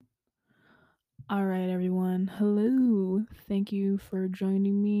All right, everyone. Hello. Thank you for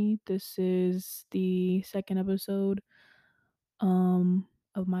joining me. This is the second episode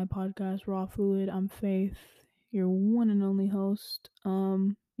of my podcast Raw Fluid. I'm Faith, your one and only host.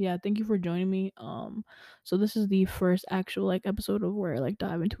 Yeah, thank you for joining me. So this is the first actual episode of where I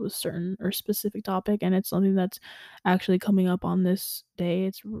dive into a certain or specific topic, and it's something that's actually coming up on this day.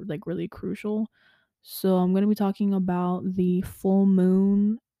 It's really crucial. So I'm going to be talking about the full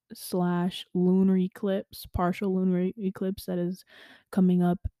moon slash lunar eclipse, partial lunar eclipse that is coming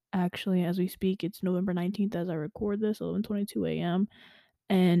up actually as we speak. It's November 19th as I record this, 11:22 a.m.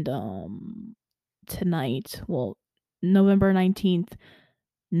 And tonight, well, November 19th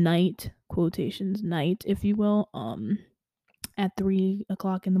night, quotations night, if you will, at 3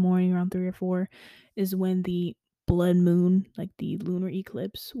 o'clock in the morning, around 3 or 4, is when the blood moon, like the lunar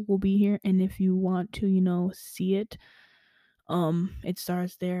eclipse, will be here. And if you want to, see it, it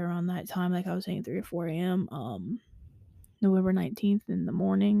starts there around that time, like I was saying, 3 or 4 a.m. November 19th in the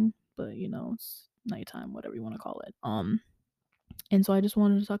morning, but it's nighttime, whatever you want to call it. And so I just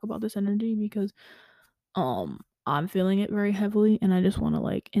wanted to talk about this energy because I'm feeling it very heavily, and I just want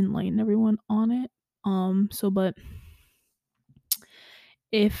to enlighten everyone on it. But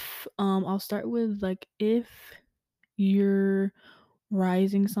if I'll start with if your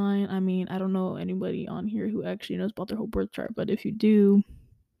rising sign, I mean, I don't know anybody on here who actually knows about their whole birth chart, but if you do,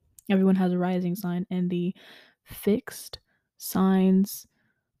 everyone has a rising sign, and the fixed signs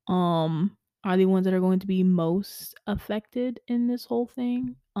are the ones that are going to be most affected in this whole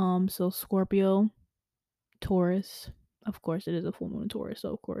thing. So Scorpio, Taurus, of course it is a full moon in Taurus,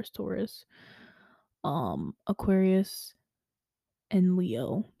 so of course Taurus, Aquarius, and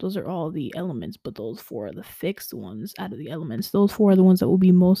Leo. Those are all the elements, but those four are the fixed ones out of the elements. Those four are the ones that will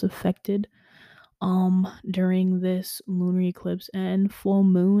be most affected during this lunar eclipse and full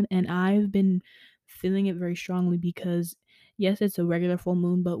moon. And I've been feeling it very strongly because yes, it's a regular full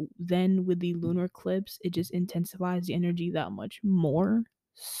moon, but then with the lunar eclipse, it just intensifies the energy that much more.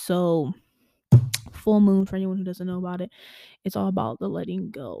 So full moon, for anyone who doesn't know about it, it's all about the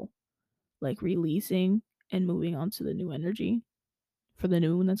letting go, like releasing and moving on to the new energy for the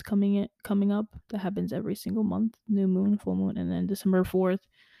new moon that's coming up. That happens every single month, new moon, full moon. And then December 4th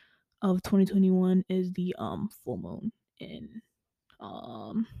of 2021 is the full moon in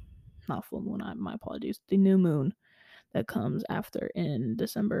not full moon, my apologies, the new moon that comes after in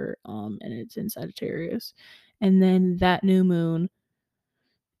December, and it's in Sagittarius. And then that new moon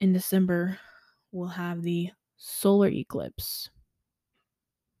in December will have the solar eclipse.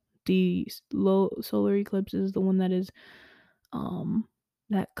 The low solar eclipse is the one that is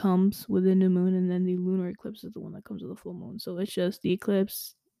that comes with the new moon, and then the lunar eclipse is the one that comes with the full moon. So it's just the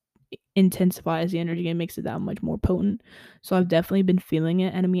eclipse intensifies the energy and makes it that much more potent. So I've definitely been feeling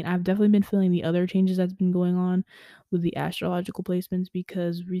it. And I mean, I've definitely been feeling the other changes that's been going on with the astrological placements,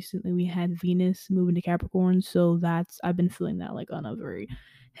 because recently we had Venus move into Capricorn. So I've been feeling that on a very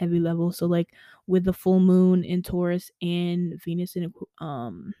heavy level. So with the full moon in Taurus and Venus in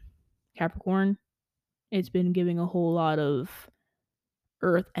Capricorn, it's been giving a whole lot of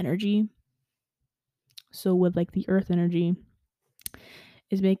earth energy. So with the earth energy,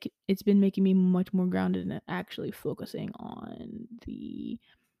 it's been making me much more grounded and actually focusing on the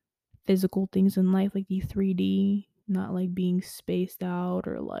physical things in life, like the 3D, not being spaced out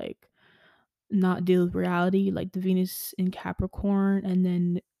or not deal with reality, like the Venus in Capricorn and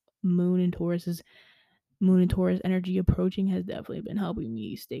then moon in Taurus energy approaching has definitely been helping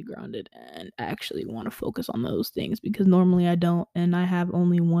me stay grounded and actually want to focus on those things, because normally I don't, and I have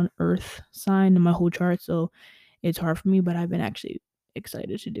only one earth sign in my whole chart, so it's hard for me, but I've been actually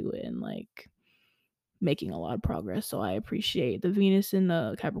excited to do it and making a lot of progress. So I appreciate the Venus in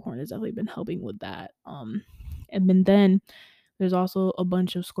the Capricorn has definitely been helping with that. And then there's also a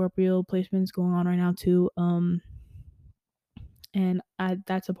bunch of Scorpio placements going on right now too. And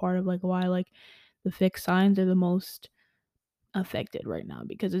that's a part of why the fixed signs are the most affected right now,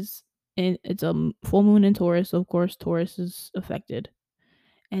 because it's a full moon in Taurus, so of course Taurus is affected.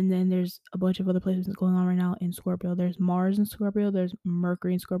 And then there's a bunch of other placements going on right now in Scorpio. There's Mars in Scorpio, there's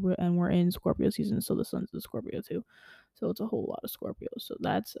Mercury in Scorpio, and we're in Scorpio season, so the sun's in Scorpio too. So it's a whole lot of Scorpio, so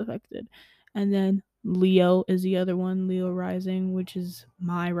that's affected. And then Leo is the other one, Leo rising, which is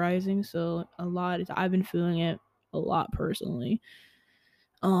my rising. So I've been feeling it a lot personally.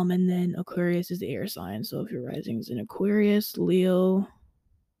 And then Aquarius is the air sign. So if your rising is in Aquarius, Leo,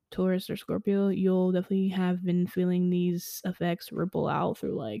 Taurus, or Scorpio, you'll definitely have been feeling these effects ripple out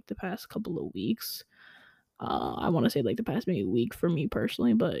through the past couple of weeks. I want to say the past maybe week for me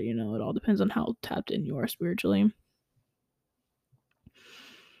personally, but it all depends on how tapped in you are spiritually.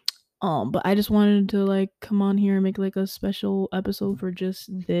 But I just wanted to like come on here and make like a special episode for just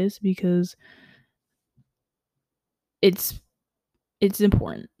this because it's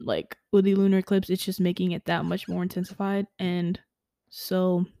important. Like with the lunar eclipse, it's just making it that much more intensified. And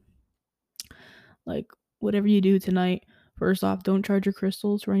so like whatever you do tonight, first off, don't charge your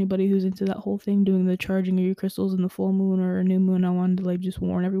crystals. For anybody who's into that whole thing, doing the charging of your crystals in the full moon or a new moon, I wanted to like just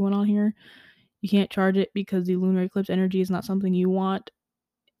warn everyone on here. You can't charge it because the lunar eclipse energy is not something you want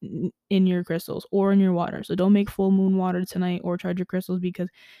in your crystals or in your water. So don't make full moon water tonight or charge your crystals because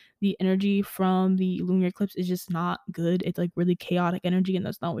the energy from the lunar eclipse is just not good. It's like really chaotic energy and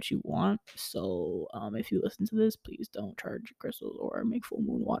that's not what you want. So if you listen to this, please don't charge your crystals or make full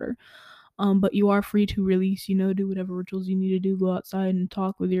moon water. But you are free to release, do whatever rituals you need to do, go outside and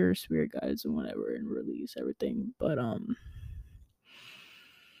talk with your spirit guides and whatever and release everything. But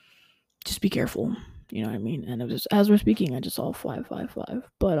just be careful. You know what I mean? And it was just, as we're speaking, I just saw 555.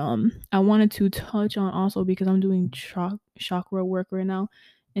 But I wanted to touch on also because I'm doing chakra work right now.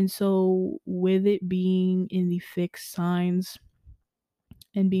 And so with it being in the fixed signs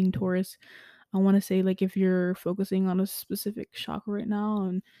and being Taurus, I want to say like if you're focusing on a specific chakra right now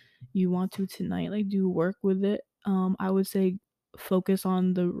and you want to tonight like do work with it, I would say focus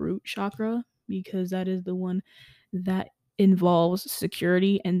on the root chakra because that is the one that involves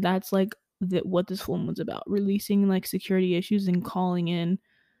security, and that's like what this full moon's about, releasing like security issues and calling in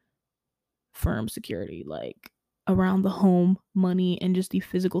firm security, like around the home, money, and just the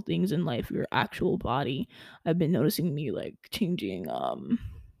physical things in life, your actual body. I've been noticing me like changing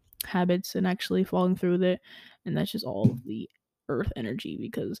habits and actually following through with it, and that's just all of the earth energy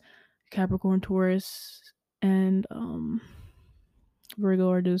because Capricorn, Taurus, and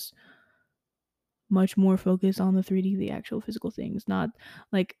Virgo are just much more focused on the 3D, the actual physical things, not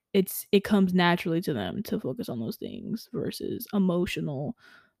like it comes naturally to them to focus on those things versus emotional,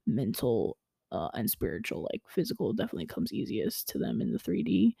 mental, and spiritual. Like physical definitely comes easiest to them in the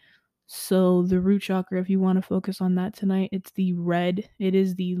 3D. So the root chakra, if you want to focus on that tonight, it's the red. It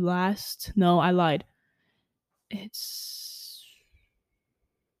is the last. No, I lied. It's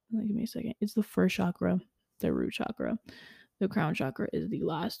give me a second. It's the first chakra, the root chakra. The crown chakra is the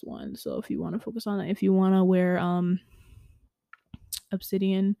last one. So if you want to focus on that, if you want to wear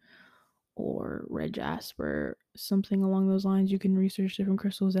obsidian or red jasper, something along those lines, you can research different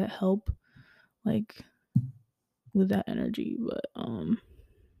crystals that help like with that energy. But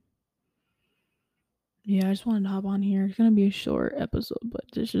yeah, I just wanted to hop on here. It's gonna be a short episode, but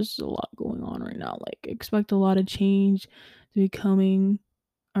there's just a lot going on right now. Like expect a lot of change to be coming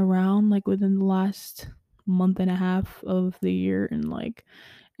around like within the last month and a half of the year, and like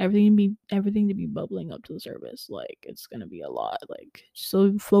everything to be bubbling up to the surface. Like it's gonna be a lot. Like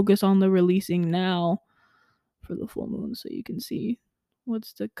so focus on the releasing now for the full moon so you can see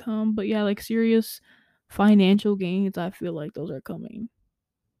what's to come. But yeah, like serious financial gains, I feel like those are coming.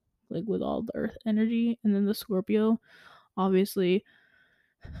 Like with all the earth energy, and then the Scorpio, obviously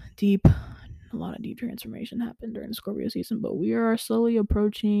deep, a lot of deep transformation happened during the Scorpio season, but we are slowly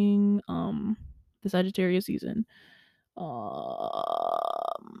approaching the Sagittarius season.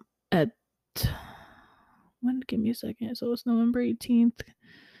 At when? Give me a second. So it's November 18th.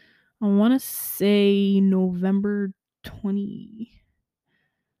 I want to say November 23rd,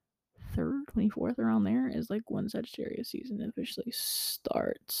 24th, around there is like when Sagittarius season officially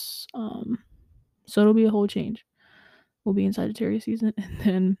starts. So it'll be a whole change. We'll be in Sagittarius season, and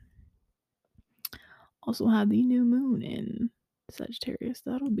then also have the new moon in Sagittarius.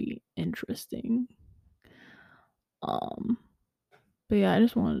 That'll be interesting. But yeah, I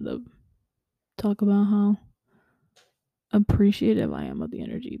just wanted to talk about how appreciative I am of the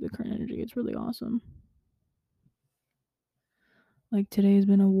energy, the current energy. It's really awesome. Like today has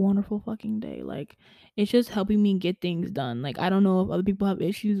been a wonderful fucking day. Like it's just helping me get things done. Like I don't know if other people have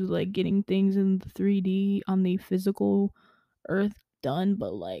issues with like getting things in the 3D on the physical earth done,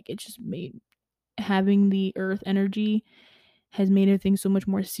 but like it just made having the earth energy has made everything so much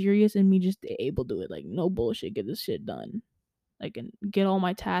more serious and me just able to do it. Like no bullshit, get this shit done. Like and get all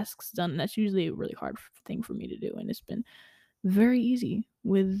my tasks done. And that's usually a really hard thing for me to do, and it's been very easy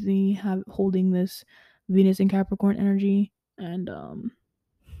with the holding this Venus and Capricorn energy and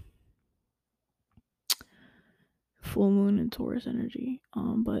full moon and Taurus energy.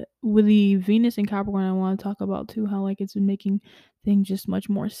 But with the Venus and Capricorn, I want to talk about too how like it's been making things just much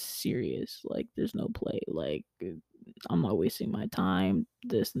more serious. Like there's no play. Like I'm not wasting my time.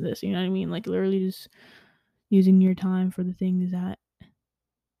 This and this. You know what I mean? Like literally just using your time for the things that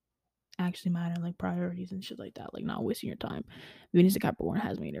actually matter, like priorities and shit like that. Like not wasting your time. Venus and Capricorn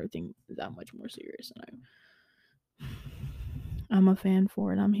has made everything that much more serious, and I'm a fan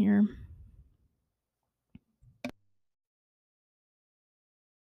for it. I'm here.